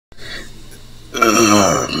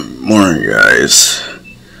Morning, guys.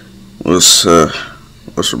 What's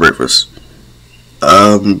what's for breakfast?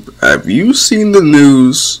 Have you seen the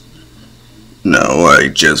news? No, I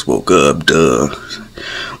just woke up. Duh.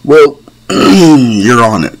 Well, you're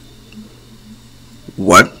on it.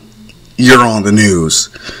 What? You're on the news?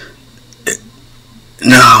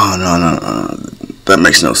 No. That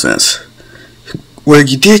makes no sense. Well,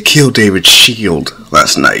 you did kill David Shield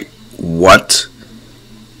last night. What?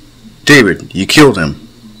 David, you killed him.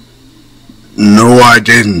 No, I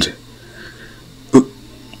didn't.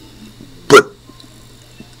 But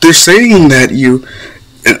they're saying that you,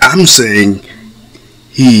 and I'm saying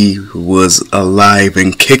he was alive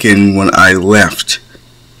and kicking when I left.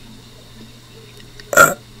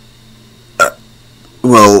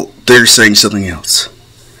 Well, they're saying something else.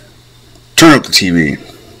 Turn up the TV.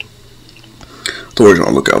 Authorities are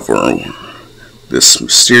on the lookout for this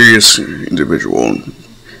mysterious individual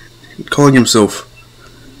calling himself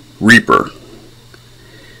Reaper.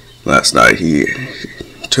 Last night he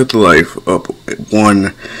took the life of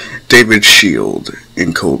one David Shield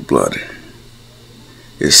in cold blood.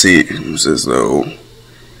 It seems as though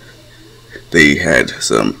they had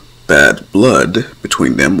some bad blood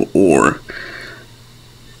between them, or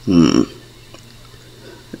it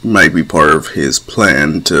might be part of his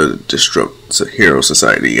plan to disrupt the hero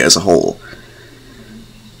society as a whole.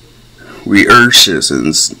 We urge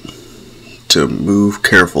citizens to move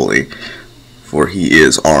carefully, for he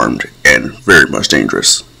is armed and very much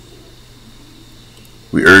dangerous.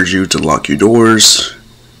 We urge you to lock your doors,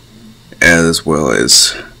 as well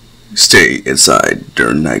as stay inside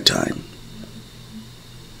during nighttime.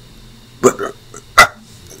 But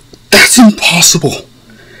that's impossible.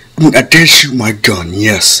 I mean, I did shoot my gun,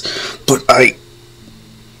 yes, but I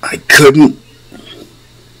couldn't.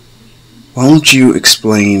 Why don't you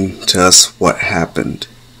explain to us what happened?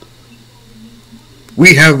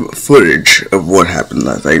 We have footage of what happened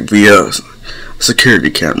last night via security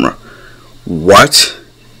camera. What?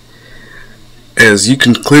 As you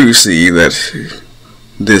can clearly see that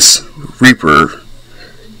this Reaper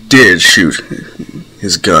did shoot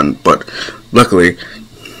his gun, but luckily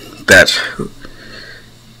that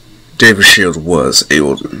David Shield was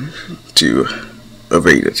able to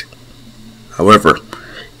evade it. However,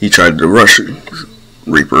 he tried to rush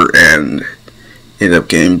Reaper and ended up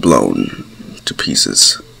getting blown to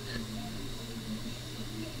pieces.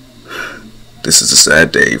 This is a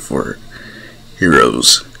sad day for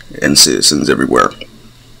heroes and citizens everywhere.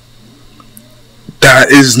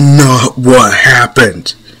 That is not what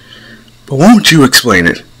happened. But won't you explain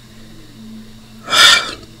it?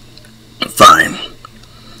 Fine.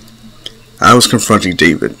 I was confronting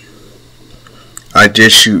David. I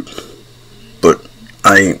did shoot, but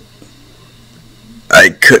I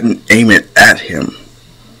couldn't aim it at him.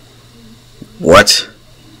 What?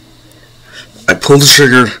 I pulled the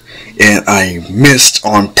trigger and I missed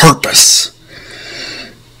on purpose.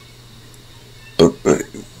 But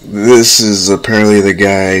this is apparently the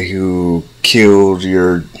guy who killed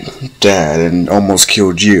your dad and almost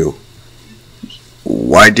killed you.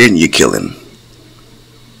 Why didn't you kill him?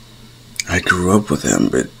 I grew up with him,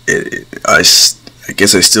 but I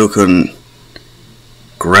guess I still couldn't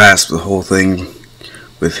grasp the whole thing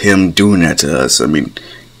with him doing that to us. I mean,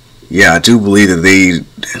 yeah, I do believe that they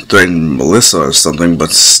threatened Melissa or something,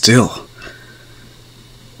 but still,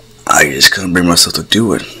 I just couldn't bring myself to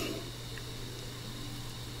do it.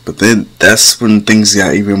 But then that's when things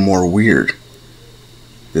got even more weird.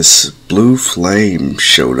 This blue flame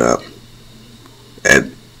showed up,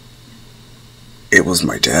 and it was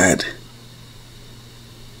my dad.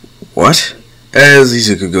 What? As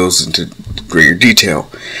Izuku goes into greater detail,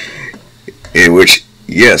 in which,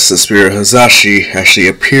 yes, the spirit Hazashi actually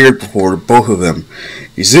appeared before both of them.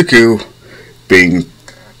 Izuku, being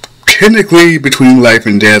technically between life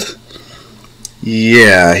and death,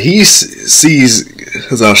 yeah, he sees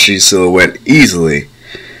Hazashi's silhouette easily.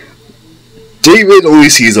 David only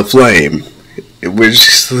sees a flame,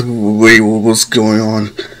 which, wait, what's going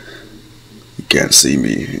on? You can't see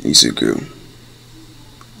me, Izuku.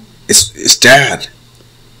 It's Dad.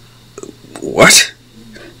 What?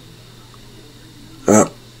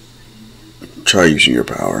 Try using your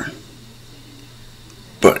power.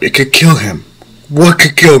 But it could kill him. What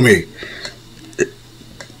could kill me?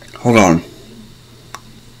 Hold on.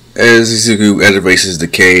 As Izuku activates his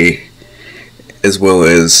decay, as well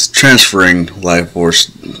as transferring life force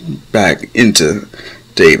back into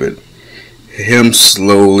David, him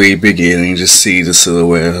slowly beginning to see the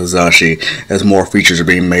silhouette of Hazashi as more features are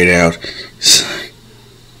being made out.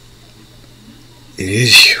 It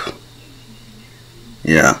is you.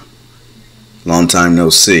 Yeah. Long time no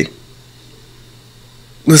see.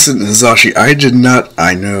 Listen, Hisashi, I did not.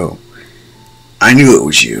 I know. I knew it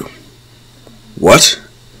was you. What?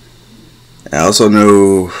 I also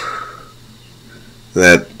know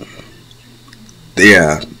that,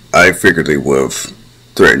 yeah, I figured they would have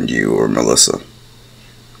threatened you or Melissa.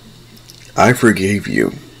 I forgave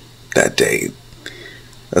you that day.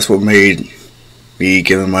 That's what made me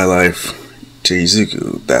giving my life to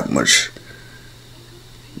Izuku that much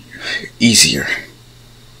easier.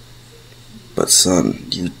 But son,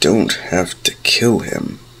 you don't have to kill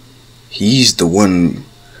him. He's the one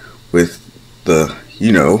with the,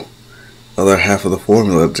 other half of the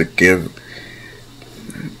formula to give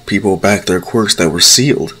people back their quirks that were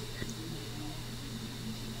sealed.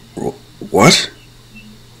 What?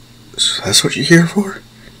 That's what you're here for?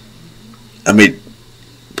 I mean,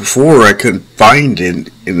 before I couldn't find it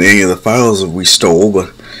in any of the files that we stole,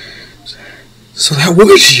 but... So that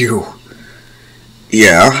was you!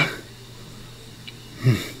 Yeah.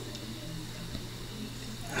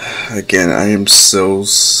 Again, I am so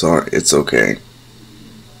sorry. It's okay.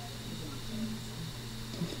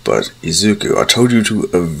 But, Izuku, I told you to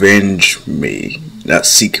avenge me, not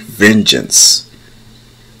seek vengeance.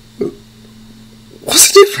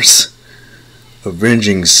 What's the difference?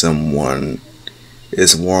 Avenging someone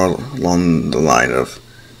is more along the line of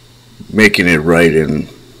making it right and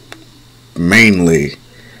mainly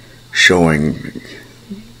showing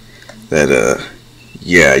that,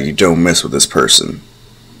 yeah, you don't mess with this person.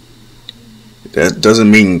 That doesn't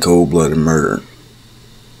mean cold-blooded murder.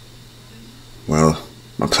 Well,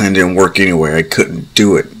 my plan didn't work anyway. I couldn't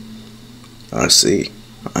do it. I see.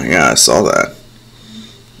 Yeah, I saw that.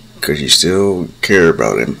 Because you still care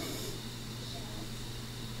about him.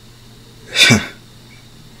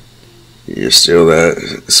 You're still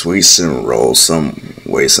that sweet cinnamon roll some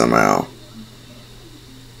way, somehow.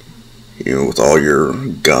 With all your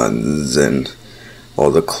guns and all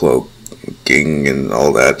the cloaking and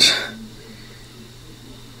all that.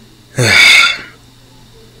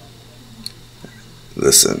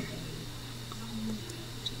 Listen,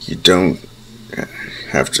 you don't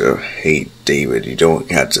have to hate David. You don't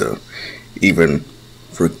have to even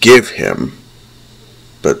forgive him.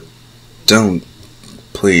 But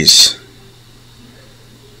please,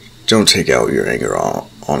 don't take out your anger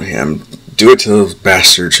on him. Do it to those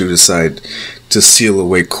bastards who decide to seal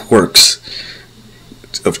away quirks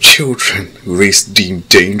of children who they deem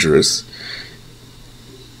dangerous.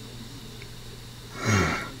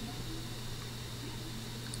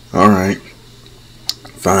 Alright.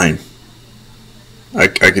 Fine. I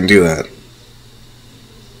can do that.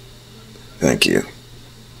 Thank you.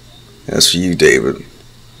 As for you, David,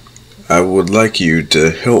 I would like you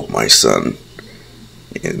to help my son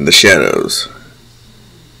in the shadows.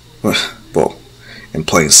 Well, in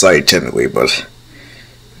plain sight, technically, but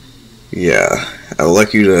yeah, I would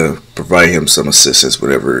like you to provide him some assistance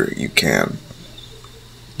whenever you can.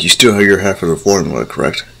 You still have your half of the formula,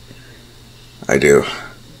 correct? I do.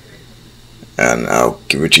 And I'll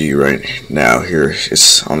give it to you right now. Here,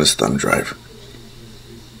 it's on this thumb drive.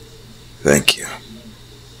 Thank you.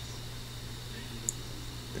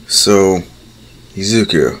 So,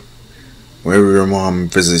 Izuku, whenever your mom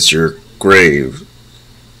visits your grave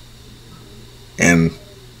and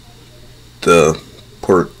the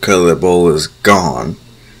pork cutlet bowl is gone,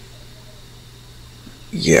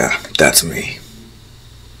 yeah, that's me.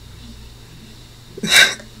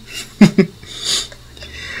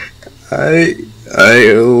 I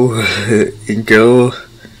owe Inko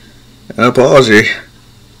an apology.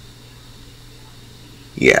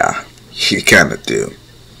 Yeah, you kinda do.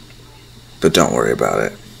 But don't worry about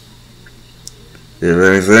it. If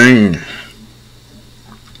anything,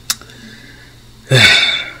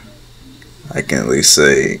 I can at least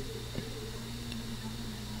say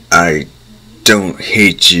I don't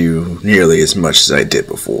hate you nearly as much as I did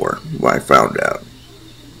before when I found out.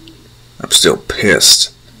 I'm still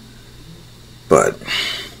pissed, but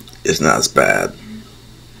it's not as bad.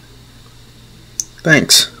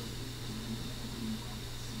 Thanks.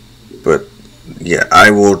 But yeah,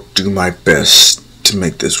 I will do my best to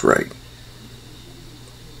make this right.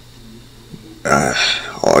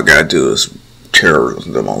 All I gotta do is tear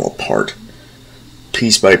them all apart,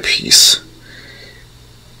 piece by piece.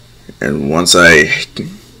 And once I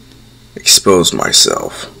expose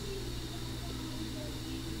myself,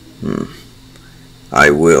 I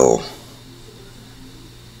will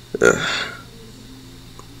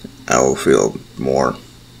feel more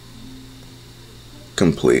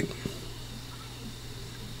complete.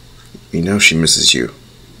 You know she misses you.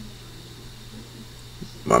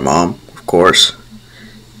 My mom, of course.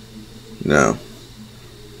 No.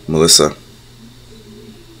 Melissa.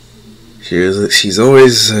 She's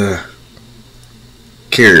always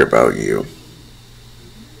cared about you.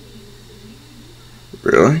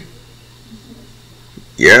 Really?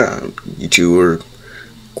 Yeah, you two were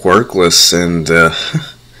quirkless and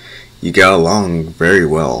you got along very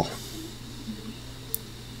well.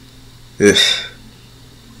 If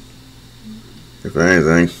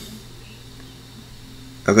anything,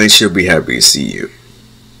 I think she'll be happy to see you.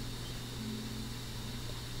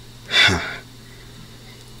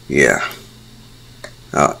 Yeah.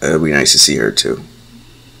 It'll be nice to see her too.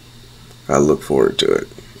 I look forward to it.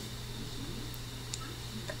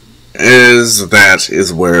 That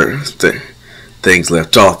is where things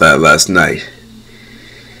left off that last night.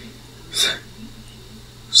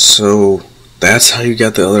 So that's how you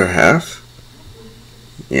got the other half?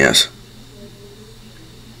 Yes.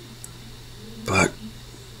 But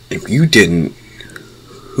if you didn't,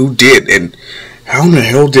 who did? And how in the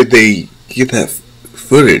hell did they get that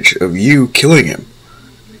footage of you killing him?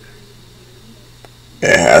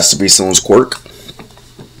 It has to be someone's quirk.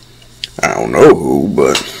 I don't know who,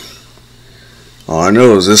 but all I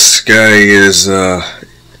know is this guy is,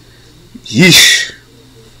 yeesh.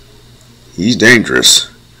 He's dangerous.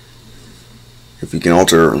 If you can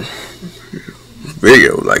alter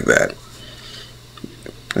video like that.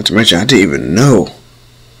 Not to mention, I didn't even know.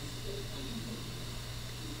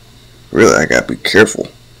 Really, I gotta be careful.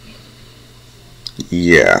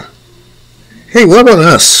 Yeah. Hey, what about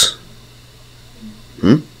us?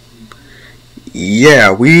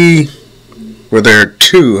 Yeah, we were there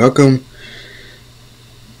too. How come?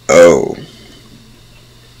 Oh.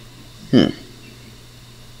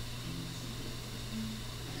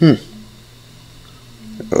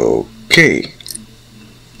 Okay.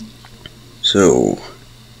 So,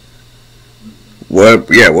 what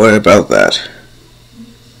about that?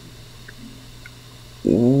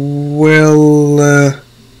 Well,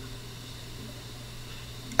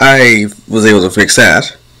 I was able to fix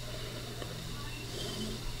that.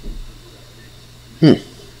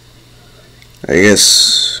 I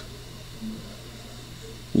guess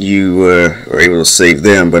you were able to save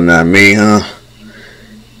them, but not me, huh?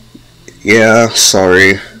 Yeah,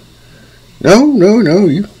 sorry. No,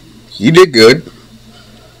 you did good.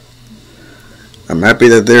 I'm happy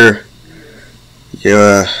that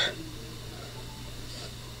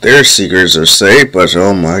their secrets are safe, but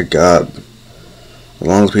oh my god. As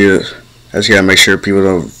long as people, I just gotta make sure people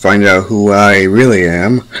don't find out who I really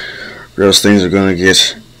am, or else things are gonna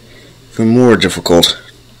get even more difficult.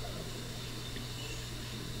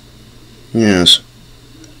 Yes.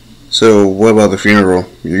 So, what about the funeral?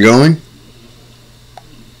 You going?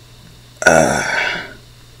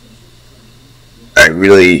 I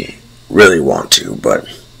really want to, but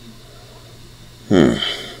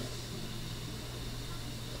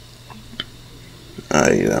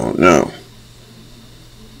I don't know.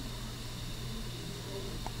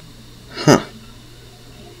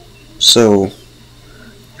 So,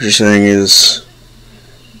 what you're saying is,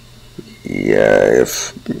 yeah,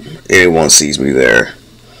 if anyone sees me there,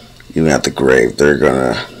 even at the grave, they're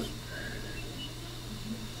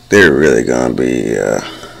really gonna be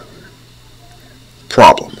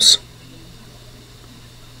problems.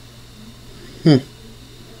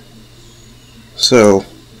 So,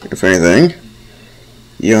 if anything,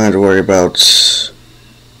 you don't have to worry about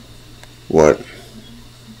what,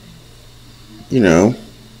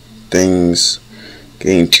 things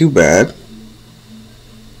getting too bad.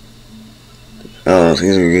 Oh,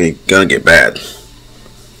 things are gonna get bad.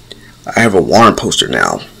 I have a Warren poster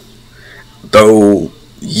now. Though,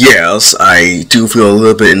 yes, I do feel a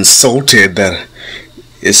little bit insulted that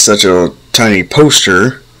it's such a tiny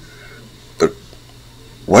poster. But,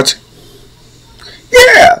 what?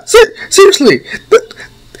 Yeah, seriously,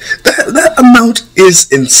 that amount is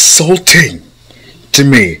insulting to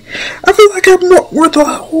me. I feel like I'm not worth a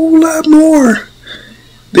whole lot more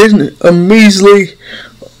than a measly.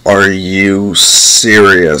 Are you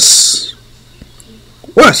serious?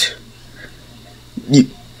 What?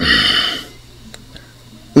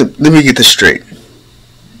 Let me get this straight.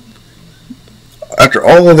 After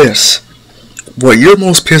all of this, what you're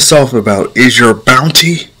most pissed off about is your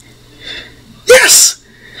bounty? Yes!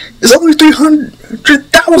 It's only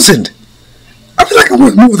 300,000! I feel like I'm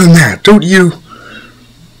worth more than that, don't you?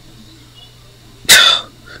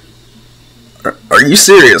 Are you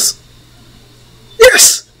serious?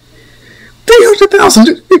 Yes!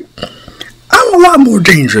 300,000! I'm a lot more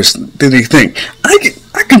dangerous than they think. I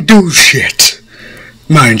can do shit.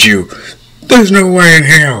 Mind you, there's no way in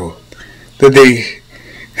hell that they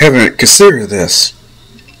haven't considered this.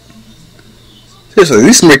 Seriously, at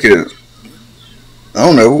least make it, I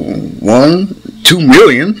don't know, 1, 2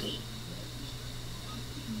 million.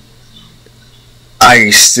 I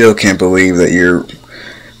still can't believe that you're.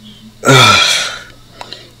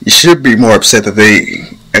 You should be more upset that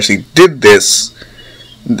they actually did this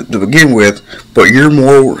to begin with, but you're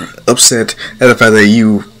more upset at the fact that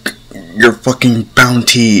your fucking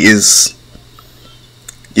bounty is.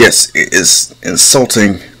 Yes, it is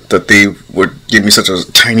insulting that they would give me such a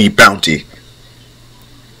tiny bounty.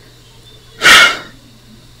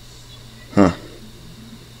 Huh.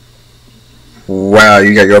 Wow,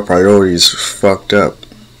 you got your priorities fucked up.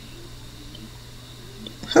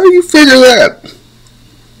 How do you figure that?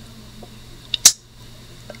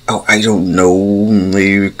 Oh, I don't know.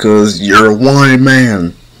 Maybe because you're a wanted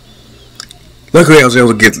man. Luckily, I was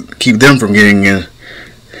able to keep them from getting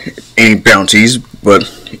any bounties, but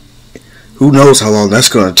who knows how long that's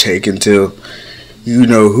going to take until you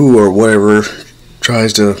know who or whatever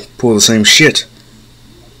tries to pull the same shit.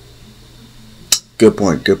 Good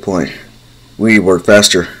point, good point. We need to work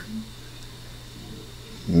faster.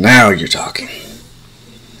 Now you're talking.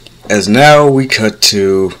 As now we cut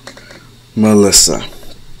to Melissa.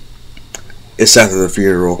 It's after the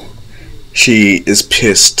funeral. She is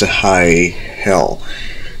pissed to high hell.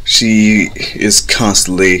 She is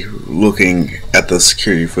constantly looking at the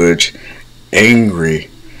security footage,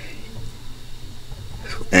 angry,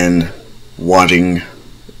 and wanting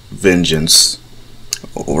vengeance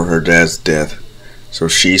over her dad's death. So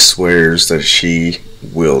she swears that she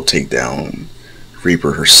will take down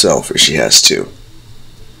Reaper herself if she has to.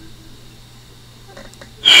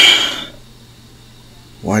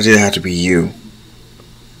 Why did it have to be you?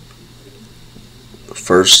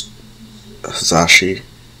 First Hasashi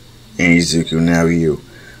and Izuku, now you.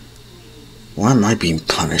 Why am I being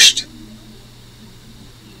punished?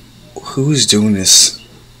 Who's doing this?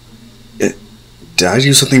 Did I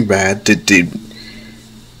do something bad?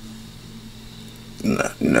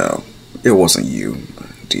 No, it wasn't you,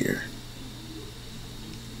 dear.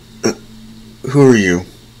 Who are you?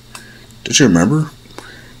 Did you remember?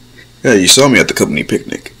 Yeah, you saw me at the company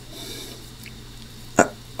picnic.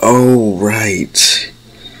 Oh, right.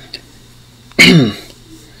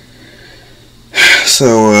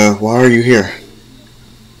 So, why are you here?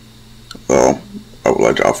 Well, I would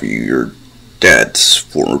like to offer you your dad's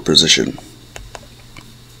former position.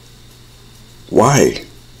 Why?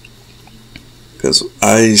 Because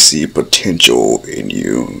I see potential in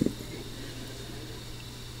you.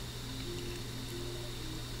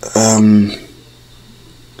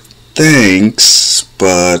 Thanks,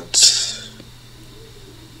 but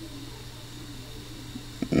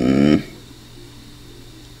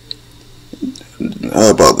how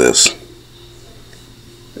about this?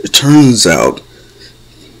 It turns out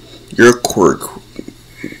your quirk.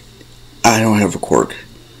 I don't have a quirk.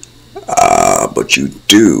 But you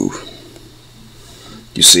do.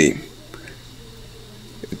 You see,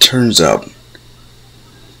 it turns out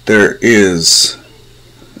there is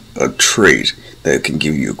a trait that can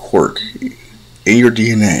give you a quirk in your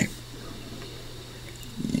DNA.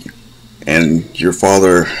 And your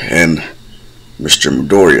father and Mr.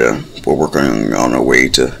 Midoriya were working on a way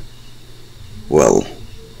to, well,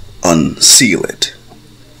 unseal it,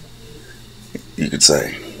 you could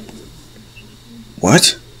say.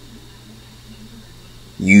 What?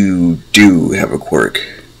 You do have a quirk,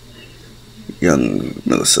 young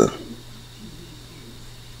Melissa.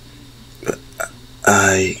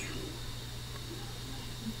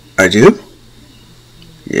 I do?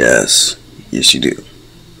 Yes you do.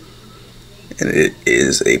 And it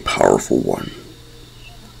is a powerful one.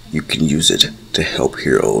 You can use it to help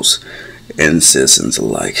heroes and citizens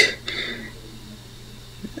alike,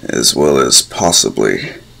 as well as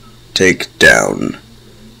possibly take down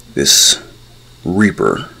this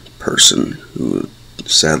Reaper person who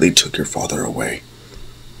sadly took your father away.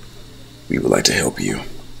 We would like to help you.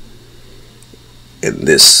 And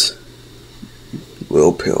this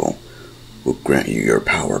little pill will grant you your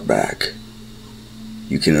power back.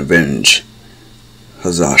 You can avenge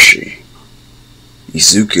Hasashi,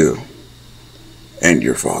 Izuku, and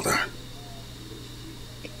your father.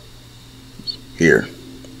 Here,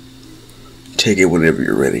 take it whenever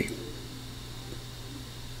you're ready.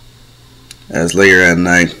 As later at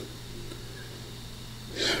night,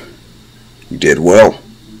 you did well,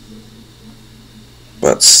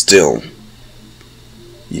 but still,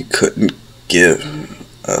 you couldn't give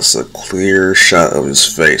us a clear shot of his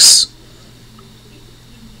face.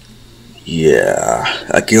 Yeah,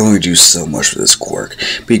 I can only do so much for this quirk.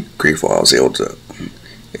 Be grateful I was able to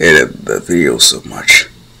edit the video so much.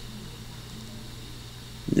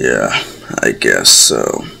 Yeah, I guess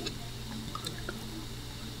so.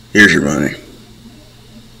 Here's your money.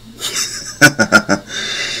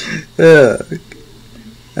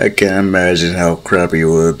 I can't imagine how crappy it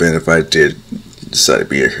would have been if I did decide to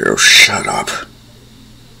be a hero. Shut up.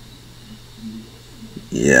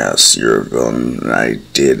 Yes, you're a villain, and I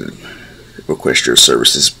did request your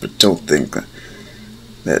services, but don't think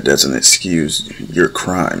that doesn't excuse your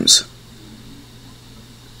crimes.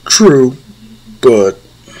 True, but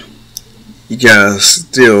you gotta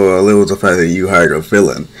still live with the fact that you hired a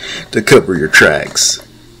villain to cover your tracks.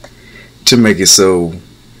 To make it so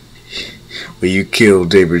when you kill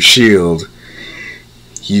David Shield,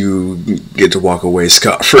 you get to walk away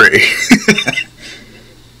scot-free.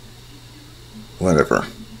 Whatever.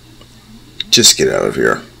 Just get out of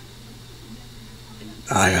here.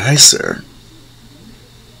 Aye, aye, sir.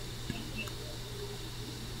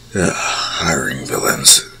 Hiring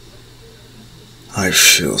villains. I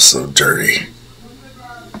feel so dirty.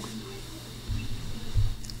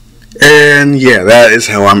 And yeah, that is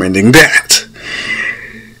how I'm ending that.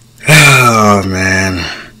 Oh man.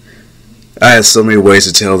 I had so many ways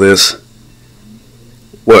to tell this.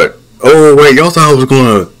 What? Oh wait, y'all thought I was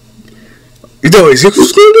gonna... You know what was gonna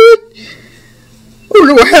do it? Oh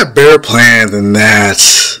no, I had a better plan than that.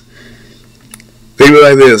 Think of it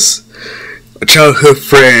like this. A childhood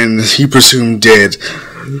friend you presume dead.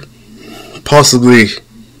 Possibly,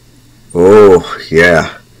 oh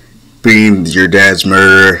yeah, being your dad's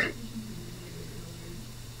murderer.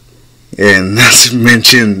 And not to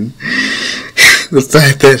mention the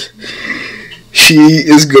fact that she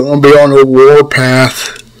is going to be on a war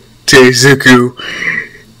path to Izuku.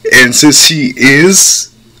 And since she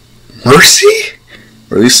is Mercy,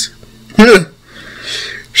 or at least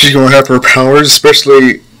she's going to have her powers,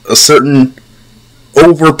 especially a certain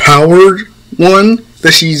overpowered one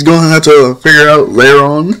that she's going to have to figure out later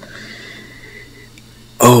on.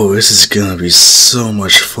 Oh, this is going to be so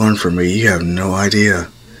much fun for me. You have no idea.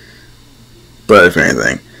 But if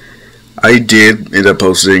anything, I did end up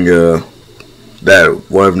posting that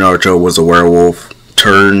one of Naruto was a werewolf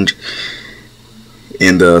turned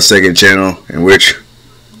in the second channel, in which,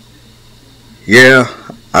 yeah,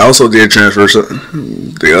 I also did transfer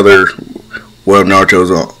the other one of Naruto's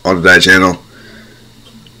onto that channel.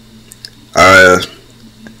 I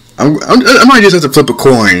might just have to flip a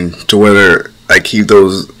coin to whether I keep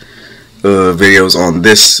those videos on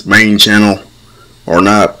this main channel or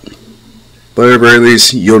not. But at the very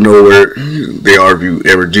least, you'll know where they are if you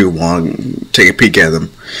ever do want to take a peek at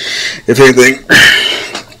them. If anything,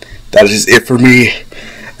 that is it for me.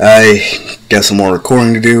 I got some more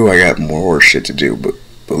recording to do. I got more shit to do. But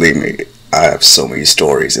believe me, I have so many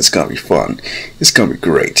stories. It's going to be fun. It's going to be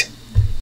great.